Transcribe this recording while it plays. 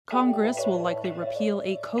Congress will likely repeal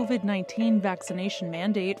a COVID-19 vaccination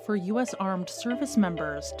mandate for U.S. armed service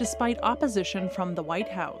members, despite opposition from the White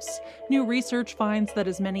House. New research finds that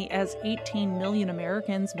as many as 18 million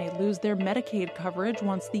Americans may lose their Medicaid coverage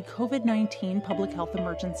once the COVID-19 public health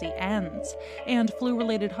emergency ends, and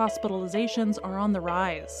flu-related hospitalizations are on the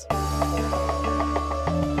rise.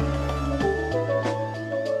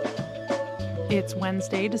 It's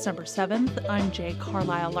Wednesday, December 7th. I'm Jay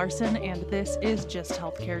Carlisle Larson, and this is Just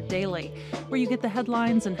Healthcare Daily, where you get the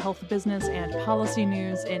headlines and health business and policy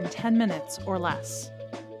news in 10 minutes or less.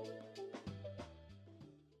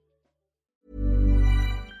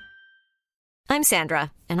 I'm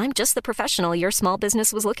Sandra, and I'm just the professional your small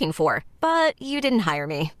business was looking for. But you didn't hire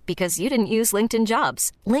me because you didn't use LinkedIn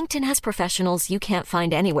Jobs. LinkedIn has professionals you can't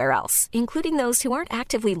find anywhere else, including those who aren't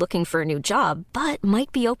actively looking for a new job, but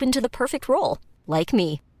might be open to the perfect role, like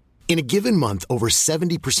me. In a given month, over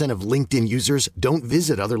 70% of LinkedIn users don't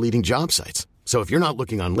visit other leading job sites. So if you're not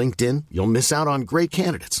looking on LinkedIn, you'll miss out on great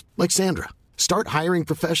candidates like Sandra. Start hiring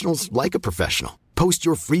professionals like a professional. Post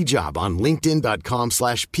your free job on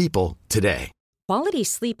linkedin.com/people today. Quality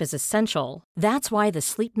sleep is essential. That's why the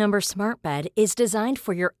Sleep Number Smart Bed is designed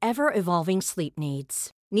for your ever-evolving sleep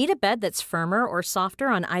needs. Need a bed that's firmer or softer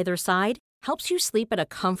on either side? Helps you sleep at a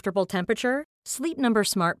comfortable temperature? Sleep Number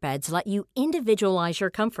Smart Beds let you individualize your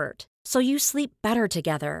comfort, so you sleep better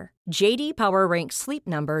together. J.D. Power ranks Sleep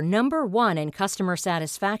Number number 1 in customer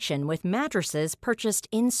satisfaction with mattresses purchased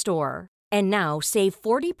in-store. And now, save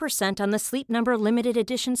 40% on the Sleep Number Limited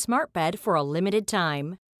Edition Smart Bed for a limited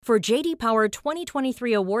time. For J.D. Power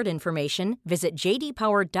 2023 award information, visit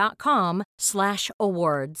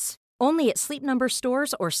jdpower.com/awards. Only at Sleep Number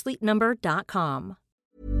stores or sleepnumber.com.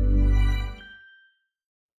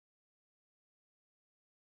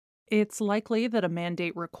 It's likely that a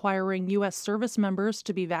mandate requiring U.S. service members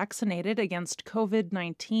to be vaccinated against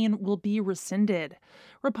COVID-19 will be rescinded.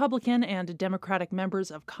 Republican and Democratic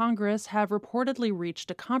members of Congress have reportedly reached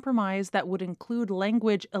a compromise that would include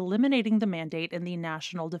language eliminating the mandate in the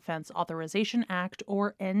National Defense Authorization Act,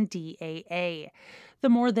 or NDAA. The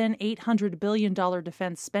more than $800 billion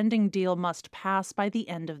defense spending deal must pass by the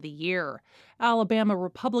end of the year. Alabama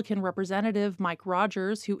Republican Representative Mike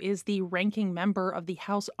Rogers, who is the ranking member of the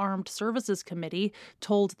House Armed Services Committee,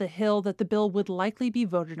 told The Hill that the bill would likely be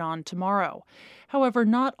voted on tomorrow. However,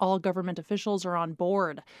 not all government officials are on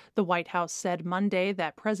board. The White House said Monday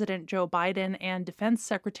that President Joe Biden and Defense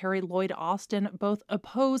Secretary Lloyd Austin both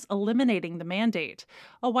oppose eliminating the mandate.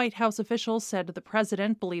 A White House official said the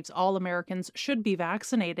president believes all Americans should be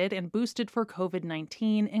vaccinated and boosted for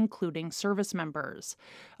COVID-19, including service members.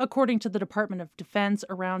 According to the Department of Defense,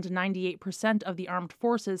 around 98% of the armed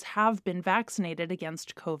forces have been vaccinated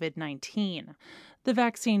against COVID-19. The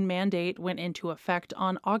vaccine mandate went into effect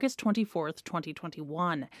on August 24,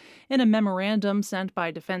 2021. In a memorandum sent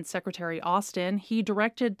by Defense Secretary Austin, he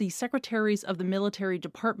directed the secretaries of the military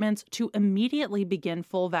departments to immediately begin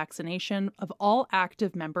full vaccination of all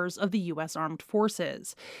active members of the U.S. Armed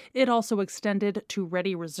Forces. It also extended to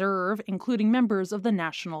Ready Reserve, including members of the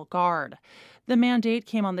National Guard. The mandate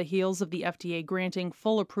came on the heels of the FDA granting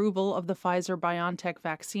full approval of the Pfizer-BioNTech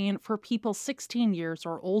vaccine for people 16 years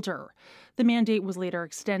or older. The mandate was later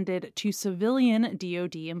extended to civilian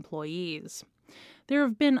DoD employees. There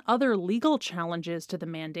have been other legal challenges to the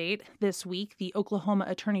mandate. This week, the Oklahoma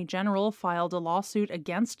Attorney General filed a lawsuit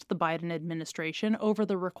against the Biden administration over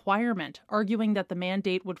the requirement, arguing that the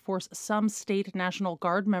mandate would force some state National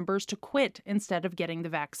Guard members to quit instead of getting the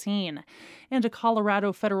vaccine. And a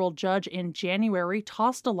Colorado federal judge in January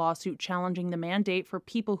tossed a lawsuit challenging the mandate for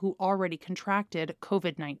people who already contracted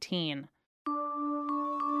COVID-19.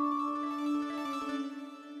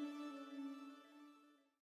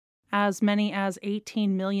 As many as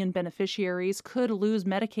 18 million beneficiaries could lose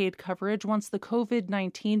Medicaid coverage once the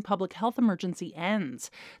COVID-19 public health emergency ends.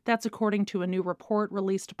 That's according to a new report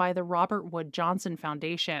released by the Robert Wood Johnson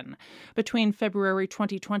Foundation. Between February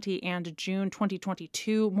 2020 and June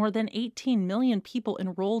 2022, more than 18 million people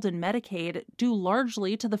enrolled in Medicaid, due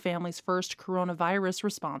largely to the Families First Coronavirus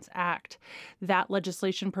Response Act. That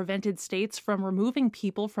legislation prevented states from removing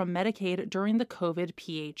people from Medicaid during the COVID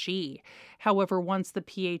PHE. However, once the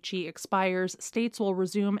PHE expires, states will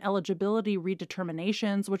resume eligibility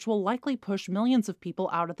redeterminations, which will likely push millions of people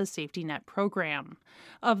out of the safety net program.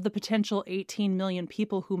 Of the potential 18 million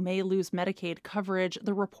people who may lose Medicaid coverage,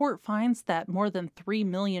 the report finds that more than 3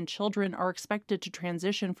 million children are expected to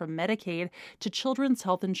transition from Medicaid to children's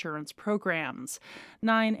health insurance programs.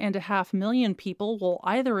 9.5 million people will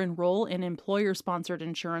either enroll in employer-sponsored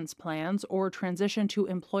insurance plans or transition to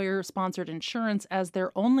employer-sponsored insurance as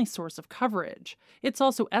their only source of coverage. It's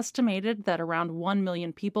also estimated estimated that around 1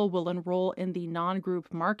 million people will enroll in the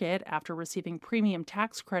non-group market after receiving premium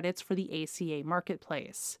tax credits for the ACA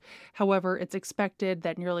marketplace. However, it's expected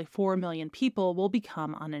that nearly 4 million people will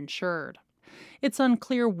become uninsured. It's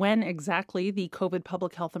unclear when exactly the COVID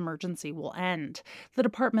public health emergency will end. The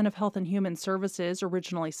Department of Health and Human Services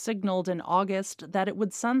originally signaled in August that it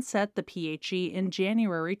would sunset the PHE in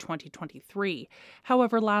January 2023.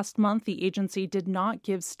 However, last month, the agency did not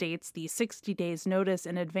give states the 60 days notice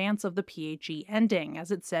in advance of the PHE ending,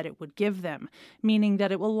 as it said it would give them, meaning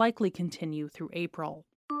that it will likely continue through April.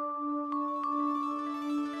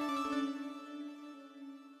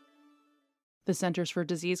 The Centers for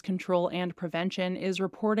Disease Control and Prevention is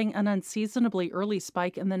reporting an unseasonably early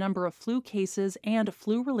spike in the number of flu cases and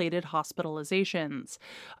flu-related hospitalizations.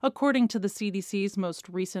 According to the CDC's most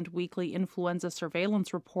recent weekly influenza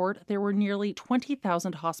surveillance report, there were nearly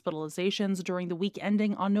 20,000 hospitalizations during the week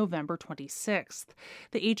ending on November 26th.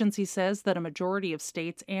 The agency says that a majority of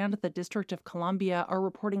states and the District of Columbia are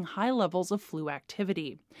reporting high levels of flu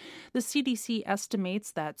activity. The CDC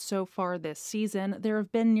estimates that so far this season, there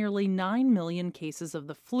have been nearly 9 million cases of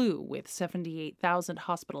the flu, with 78,000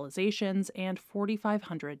 hospitalizations and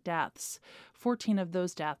 4,500 deaths. 14 of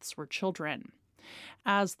those deaths were children.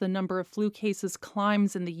 As the number of flu cases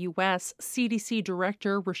climbs in the U.S., CDC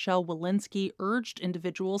Director Rochelle Walensky urged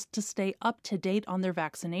individuals to stay up to date on their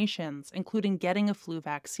vaccinations, including getting a flu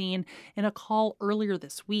vaccine, in a call earlier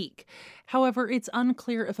this week. However, it's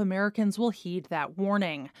unclear if Americans will heed that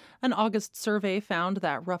warning. An August survey found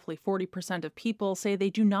that roughly 40% of people say they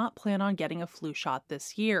do not plan on getting a flu shot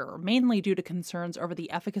this year, mainly due to concerns over the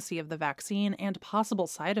efficacy of the vaccine and possible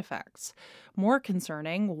side effects. More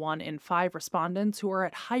concerning, 1 in 5 respondents who are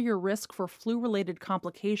at higher risk for flu-related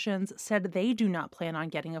complications said they do not plan on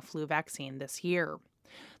getting a flu vaccine this year.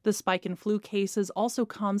 The spike in flu cases also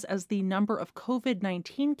comes as the number of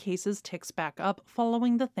COVID-19 cases ticks back up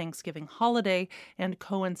following the Thanksgiving holiday and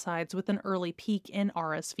coincides with an early peak in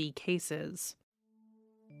RSV cases.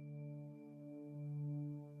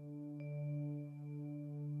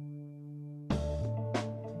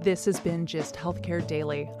 This has been Gist Healthcare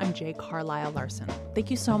Daily. I'm Jay Carlisle Larson. Thank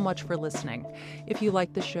you so much for listening. If you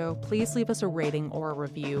like the show, please leave us a rating or a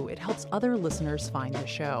review. It helps other listeners find the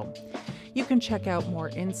show. You can check out more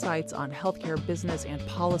insights on healthcare business and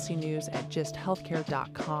policy news at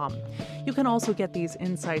gisthealthcare.com. You can also get these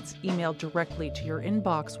insights emailed directly to your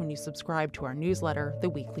inbox when you subscribe to our newsletter, The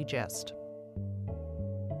Weekly Gist.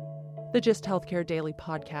 The Gist Healthcare Daily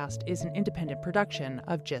podcast is an independent production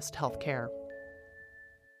of Gist Healthcare.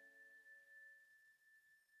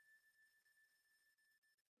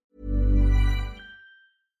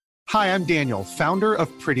 Hi, I'm Daniel, founder of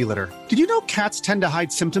Pretty Litter. Did you know cats tend to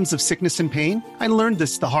hide symptoms of sickness and pain? I learned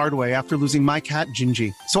this the hard way after losing my cat,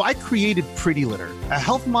 Gingy. So I created Pretty Litter, a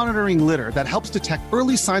health monitoring litter that helps detect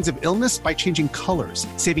early signs of illness by changing colors,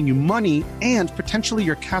 saving you money and potentially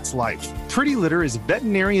your cat's life. Pretty Litter is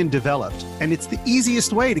veterinarian developed, and it's the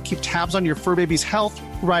easiest way to keep tabs on your fur baby's health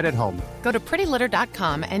right at home. Go to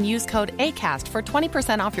prettylitter.com and use code ACAST for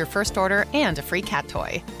 20% off your first order and a free cat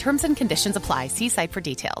toy. Terms and conditions apply. See site for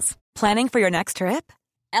details. Planning for your next trip?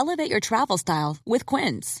 Elevate your travel style with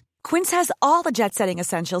Quince. Quince has all the jet-setting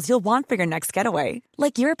essentials you'll want for your next getaway,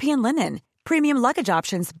 like European linen, premium luggage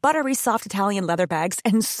options, buttery soft Italian leather bags,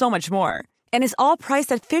 and so much more. And is all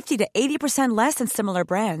priced at 50 to 80% less than similar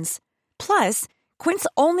brands. Plus, Quince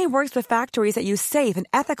only works with factories that use safe and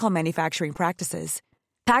ethical manufacturing practices.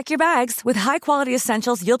 Pack your bags with high-quality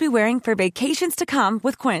essentials you'll be wearing for vacations to come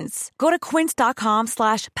with Quince. Go to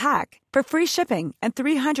quince.com/pack for free shipping and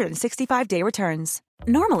 365-day returns.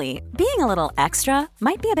 Normally, being a little extra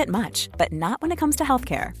might be a bit much, but not when it comes to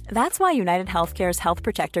healthcare. That's why United Healthcare's Health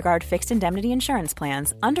Protector Guard fixed indemnity insurance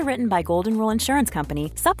plans, underwritten by Golden Rule Insurance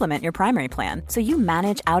Company, supplement your primary plan so you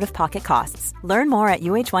manage out-of-pocket costs. Learn more at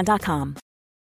uh1.com.